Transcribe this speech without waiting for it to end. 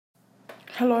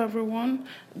Hello, everyone.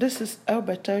 This is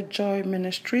Alberta Joy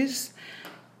Ministries.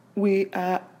 We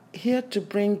are here to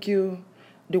bring you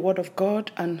the Word of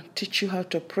God and teach you how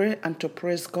to pray and to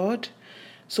praise God.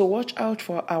 So watch out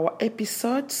for our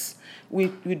episodes. We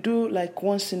do like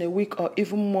once in a week or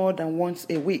even more than once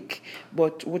a week.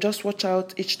 But we'll just watch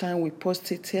out each time we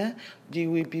post it here.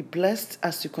 You will be blessed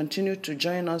as you continue to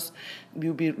join us.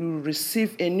 You will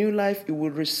receive a new life. You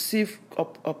will receive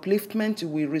upliftment. You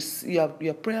will receive,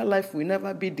 your prayer life will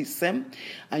never be the same.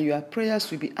 And your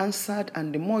prayers will be answered.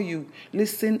 And the more you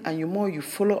listen and the more you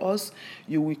follow us,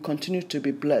 you will continue to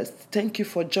be blessed. Thank you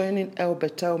for joining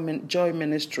Alberta Joy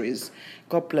Ministries.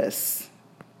 God bless.